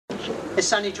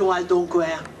Issa niġu għal dunkwe.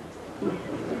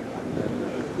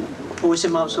 U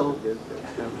isimaw so.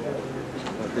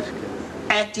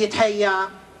 Qed jitħejja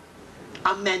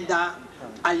ammenda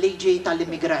għal-liġi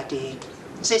tal-immigrati.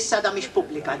 Sissa da mhix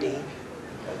pubblika di.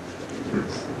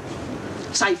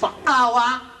 Sajfaqqawa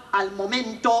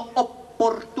għal-momento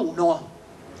opportuno.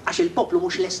 Għax il-poplu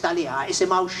mhux lesta liha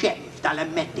isimgħu xerif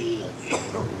tal-emmendi.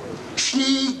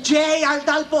 X'ġej għal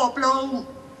dal-poplu?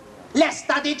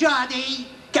 Lesta diġadi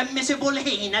kemm isibu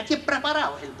l-ħin qed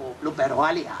jippreparaw il-poplu però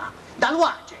għaliha.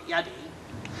 Dal-waġej jadi.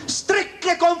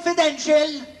 Strictly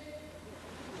confidential.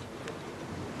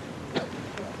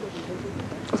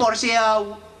 Forsi għaw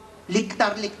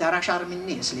l-iktar għaxar minn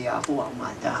nies li għafu għaw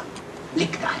Malta.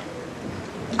 L-iktar.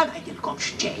 Għanajdilkom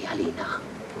xġej għalina.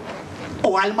 U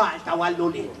għal-Malta u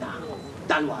għall-ulidna.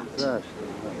 Dal-waqt.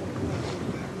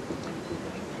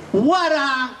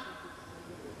 Wara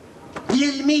li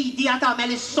l-medja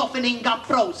tagħmel is-softening up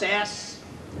process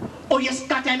u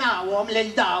jiskatenawhom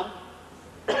lil daw,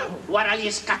 wara li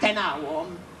jiskatenawhom,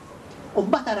 u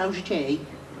mbagħad taraw x'ġej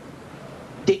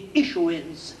the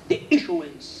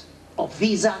issuance of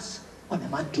visas on a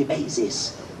monthly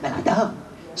basis. Mela dawn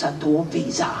santuhom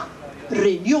visa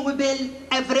renewable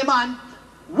every month.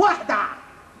 Waħda!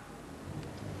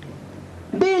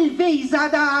 Bil-viza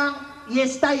da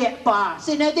jista' jeqpa'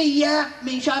 sinedija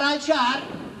minn xahar għal xahar.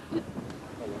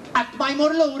 Qatt ma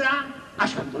jmur lura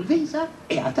għax għandu l-viza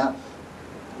qiegħda.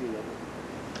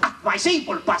 Qatt ma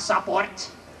jsibu l-passaport.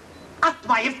 Qatt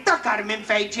ma jiftakar minn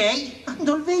fejn ġej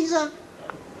għandu l-viza.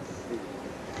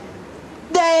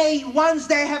 Once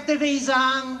they have the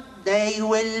visa, they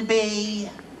will be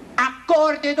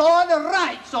accorded all the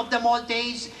rights of the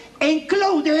Maltese,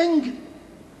 including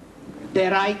the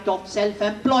right of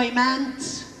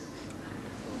self-employment.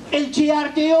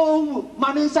 Il-GRTU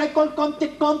ma min sa jkollkom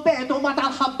tikkompetu ma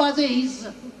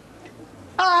tal-ħabbażiż.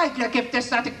 Għajla kif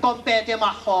tista' tikkompeti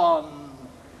magħhom.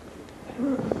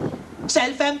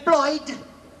 Self-employed.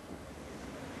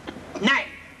 Nine.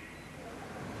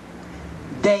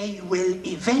 They will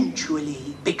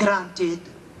eventually be granted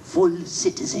full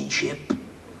citizenship.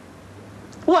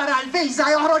 Wara l-viża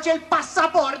joħroġ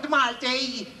il-passaport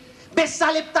Malti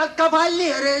bis-salib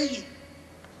tal-kavallieri.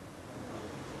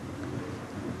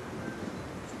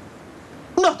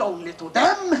 Not only to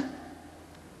them,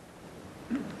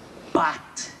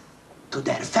 but to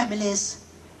their families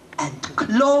and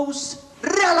close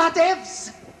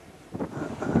relatives.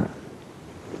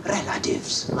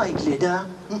 Relatives, għajli da.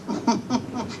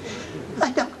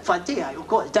 Għajdak fantijaj u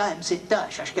kol ta'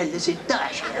 M16, għax kelli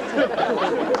 16.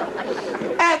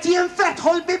 Għet jinfetħu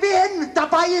l-bibin ta'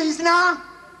 pajizna.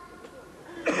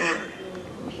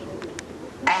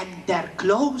 And their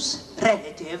close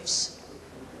relatives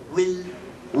will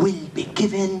be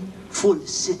given full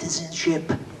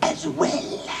citizenship as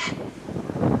well.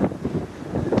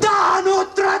 Danu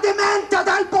tradimenta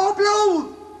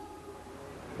dal-poplu!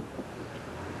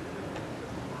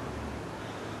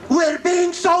 We're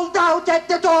being sold out at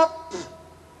the top.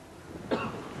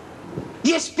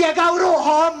 Jispiegaw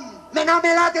ruħom minn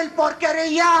għamilad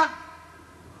il-porkerija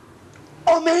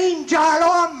u minn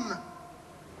ġalhom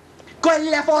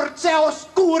quelle forze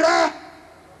oskure.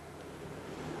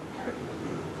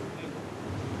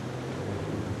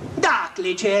 Dak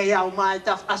li ġeja u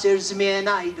Malta f'qasir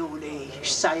żmien għajdu li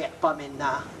x'sa jeqpa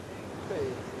minna.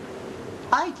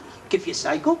 Għajdi kif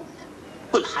jista' jkun.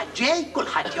 Kulħadd ġej,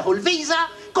 kulħadd jieħu l-viża,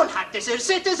 kulħadd isir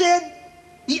citizen,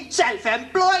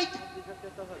 self-employed.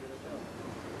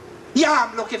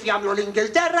 Jagħmlu kif jagħmlu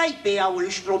l-Ingilterra, jbiegħu u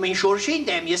jixtru minn xulxin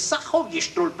dejjem jissaħħu,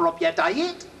 jixtru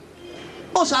l-proprjetajiet.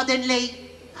 U suddenly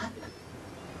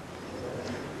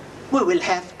we will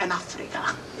have an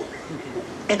Africa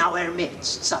in our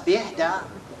midst. Sabiħ da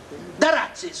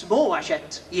razzizmu għax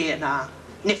qed jiena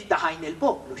niftaħajn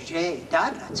il-poplu x'ġej,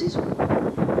 da razzizmu.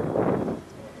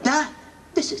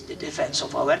 This is the defense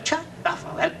of our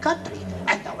country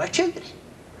and our children.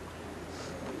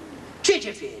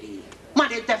 Ġifieri, ma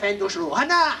niddefendux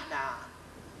ruħna aħna.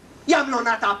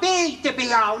 Jagħmluna tapij,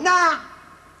 tibijawna.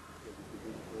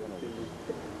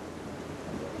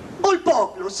 U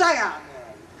l-poplu sa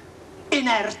jagħmel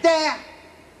inerte,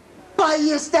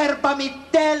 pajjiż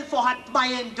 400,000 u ħadd ma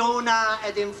jinduna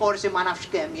qegħdin forsi ma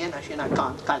nafx kemm jiena x'ina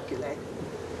can't calculate.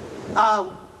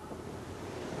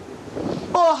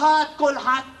 Uħat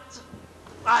kulħadd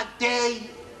għaddej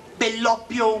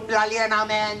bil-loppju,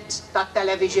 bl-aljenament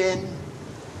tat-television.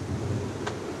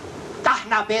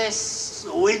 Taħna biss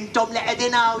u intom li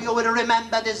qegħdinaw, you will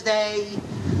remember this day.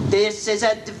 This is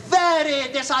a very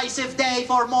decisive day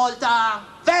for Malta.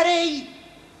 Very.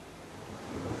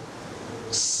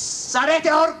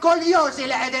 Sarete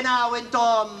orgogljosi li qegħdinaw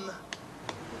intom.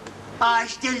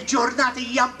 Għax dil-ġurnata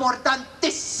hija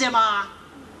importantissima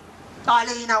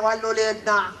għalina u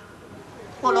għall-uliedna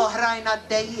u l-oħrajn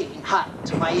għaddejjin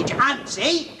ħadd ma jiġi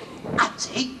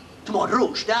anzi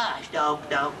tmorrux dax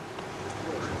dawk.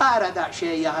 Ara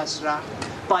daqsxejn ħasra,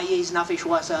 pajjiżna fiex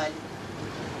wasal.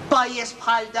 Pajjiż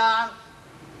bħal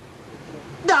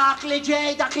dak li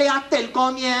ġej, dak li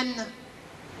għattilkom jien.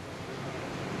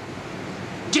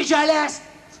 Ġiġa lest.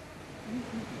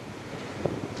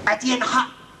 Qed jinħaq,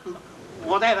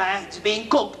 whatever, it's being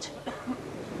cooked.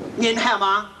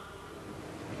 Jinħema.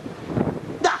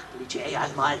 Dak li ġej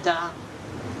għal Malta.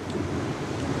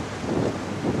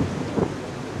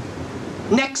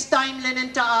 Next time li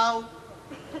nintaqgħu,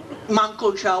 ma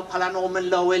nkunx hawn bħala Norman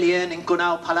Lowell jien, nkun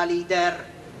hawn bħala leader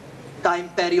ta'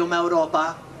 Imperium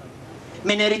Ewropa.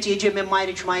 Min irid jiġi minn ma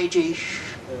jridx ma jiġix.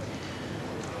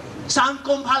 Sa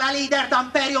nkun bħala leader ta'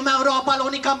 Imperium Ewropa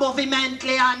l-unika moviment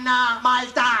li għandna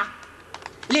Malta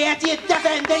li qed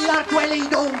jiddefendi l-art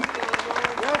welidu.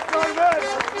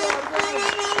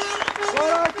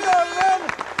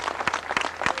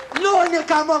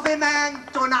 L-unika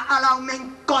moviment u naqalaw minn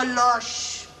kollox.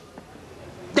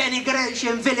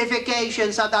 Denigration,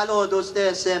 vilification sa dal-ħodu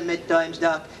stess mid-times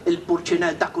dak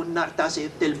il-purċinel ta' kunnar ta'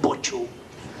 sibt il-boċu.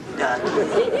 Dak.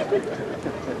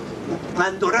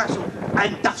 Għandu rasu,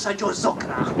 għandafsa ġo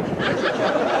zokra.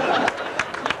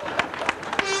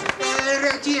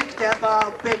 Irrid jikteba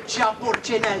bieċa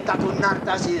purċinel ta' kunnar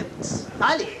ta' sibt.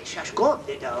 Għaliex, għax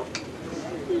komdi dawk.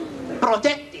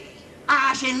 Protetti,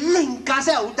 għax il-linka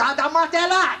sewda da ma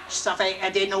telax sa fej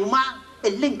edin huma.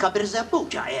 Il-linka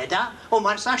birzebbuġa edha u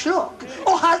marsax lok.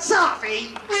 U ħal-Safi!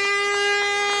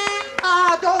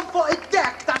 Għadhom fuq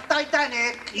id-dek ta'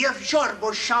 Titanic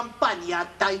jifġorbu x-xampanja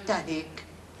Titanic.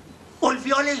 U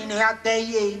l-violini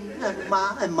għaddejjin.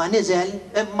 Imma nizel,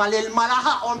 imma l-ilma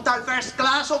laħaqhom tal-first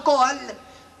class u koll.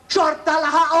 Xorta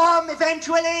laħaqhom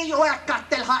eventually u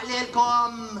ekkat tilħaq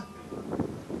lilkom.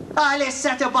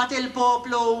 Għalissa tibat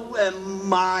il-poplu,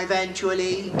 imma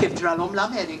eventually kif ġralhom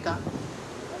l-Amerika.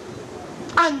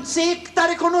 Anzi,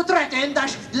 iktar ikunu threatened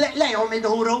għax lejhom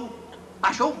iduru.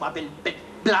 Għax huma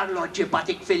bl-arloġġi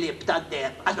Patik Filip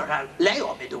tad-deb, allura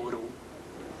lejhom iduru.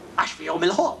 Għax fihom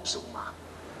il-ħobs huma.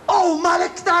 Huma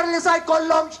l-iktar li sa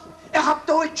jkollhom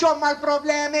iħabtu wiċċhom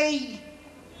mal-problemi.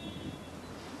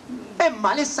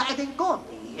 Imma l'issa qegħdin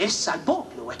kompli, issa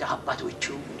l-poplu qed iħabbat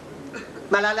wiċċu.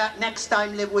 Mela next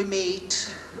time li we meet,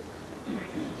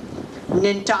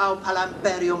 nintaqgħu bħala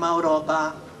Imperium Ewropa.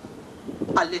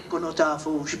 Għalli tkunu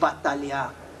tafu x'battalja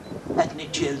qed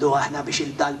niġġieldu aħna biex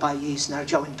il-dal-pajjiż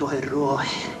nerġgħu intuħ ir-ruħ.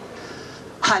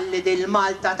 Ħalli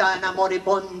dil-Malta tagħna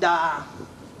moribonda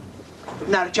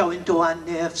nerġgħu intuħ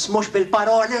għan-nifs, mhux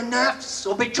bil-paroli n-nifs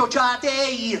u biċ-ċuċati.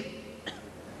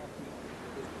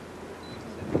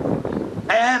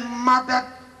 Imma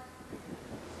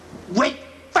with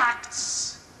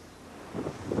facts.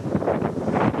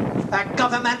 A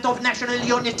government of national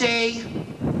unity.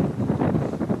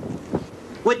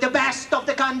 With the best of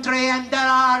the country, and there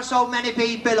are so many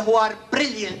people who are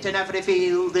brilliant in every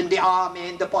field, in the army,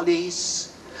 in the police,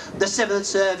 the civil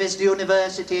service, the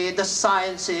university, the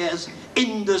sciences,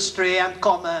 industry and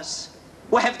commerce.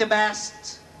 We have the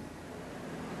best.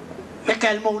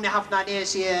 Ikellmuni ħafna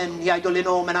nies jien jgħidu li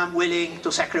Norman I'm willing to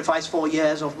sacrifice 4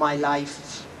 years of my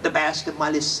life. The best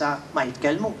imma lissa ma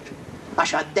jitkellmux.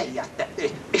 Għax għaddejja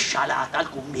ix-xalata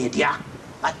l-kummedja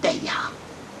għaddejja.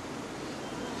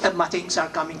 Imma things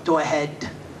are coming to a head.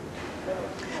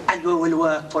 And we will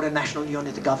work for a national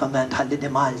unity government ħalli di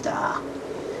Malta.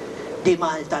 Di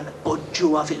Malta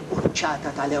poġġuha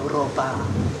fil-quċċata tal-Ewropa.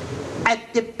 At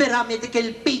the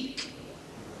pyramidal peak.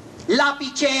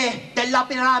 L-apice della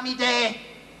piramide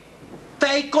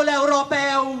fej kull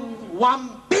Ewropew 1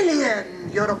 billion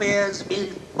Europeans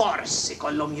bil-fors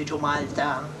ikollhom jiġu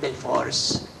Malta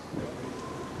bil-fors.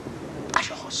 Għax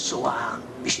iħossuha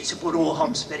biex jisibu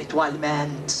ruħhom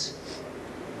spiritualment.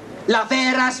 La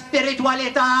vera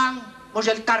spiritualità,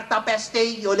 mhux il-karta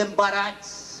pesti u l-imbarazz.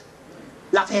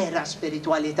 La vera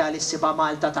spiritualità li ssiba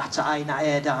Malta taħt saqajna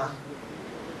qiegħda.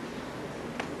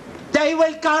 They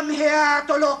will come here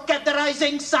to look at the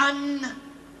rising sun.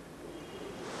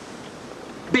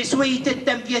 Biswit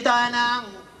it-tempji tagħna,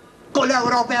 kull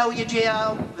Ewropew jiġi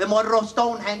imorru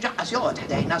Stonehenge, aqas joqgħod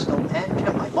ħdejna Stonehenge,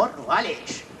 imma jmorru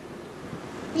għaliex.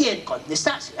 Jien kont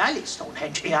nistaqsi għalli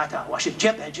Stonehenge qiegħda għax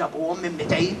il-ġebel ġabuhom minn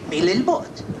 200 mil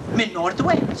il-bogħod. Minn North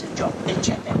Wales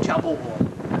il-ġebel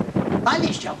ġabuhom.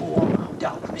 Għaliex ġabuhom hawn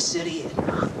dawk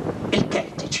mis-Sirjena,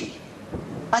 il-Keltiċi.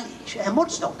 Għaliex,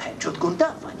 mort Stonehenge u tkun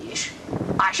taf għaliex.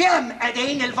 Għax hemm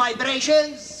qegħdin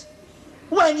il-vibrations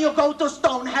When you go to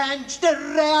Stonehenge,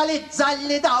 tirrealizza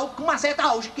li dawk ma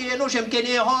setawx kienu x'imkien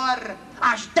ieħor,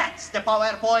 għax that's the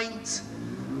PowerPoint.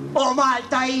 U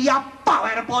Malta hija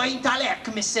PowerPoint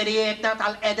għalhekk mis-sirietna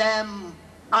tal-qedem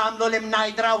għamlu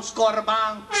l-imnajdra u skorba.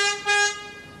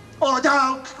 U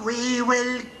dawk, we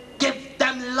will give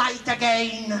them light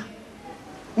again.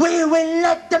 We will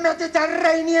let the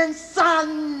Mediterranean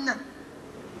sun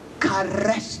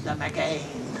caress them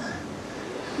again.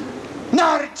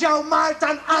 Narġaw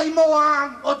Malta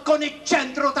nqajmuha u tkun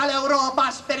iċ-ċentru tal-Ewropa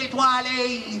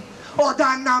spiritwali. U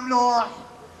dan nagħmluh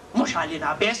mhux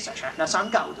għalina biss għax aħna sa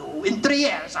ngawdu. In 3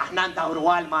 years aħna ndawru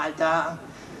għal Malta.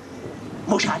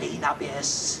 Mhux għalina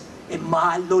biss,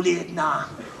 imma għall-uliedna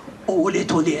u li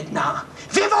tuliedna.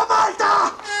 Viva Malta!